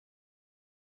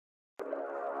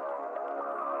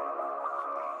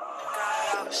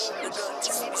FX.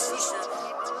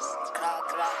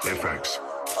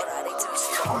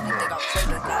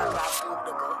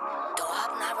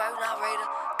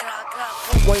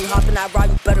 When you hop in that ride,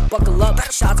 you better buckle up.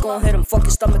 Shots gon' hit him, fuck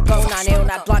your stomach up. 9A on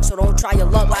that block, so don't try your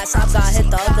luck. Last ops I hit,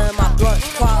 the other in my blunt.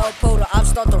 Quad up, pull the ops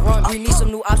start to run. We need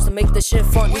some new ops to make this shit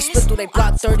fun. We split through they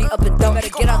block 30 up and down. Better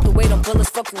get out the way, them bullets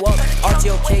fuck you up.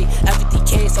 RTOK, everything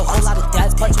K, so whole lot of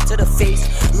dads punch you to the face.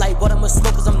 Like what I'ma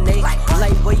smoke cause I'm Nate. Like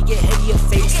what you get hit in your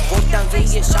face. Walk down, you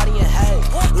get shot in your head.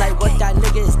 Like what that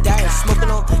nigga is dead.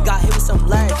 Smoking on, got hit with some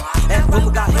lead. And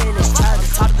Boomer got hit in his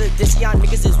chest. Top of the dish, y'all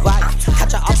niggas is whack.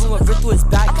 Catch an album and rip through his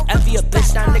back. Envy a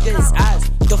bitch, that nigga is ass.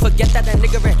 Don't forget that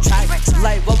nigga ran track.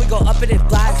 Like what we go up in it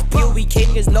black. POVK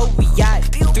niggas know we at.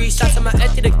 3 shots, I'ma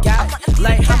empty the gap.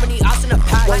 Like how many ops in the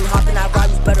pack? When you hop in that ride,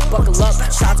 you better buckle up.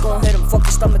 Shots gon' hit him, fuck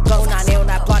your stomach up. 9A on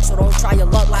that block, so don't try your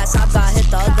luck. Last ops I hit,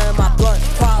 the other in my blunt.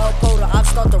 Quad up, pull the ops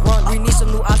start to run. We need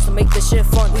some new ops to make this shit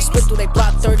fun. We split through they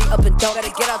block 30 up and down.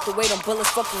 Gotta get out the way, them bullets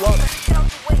fuck you up.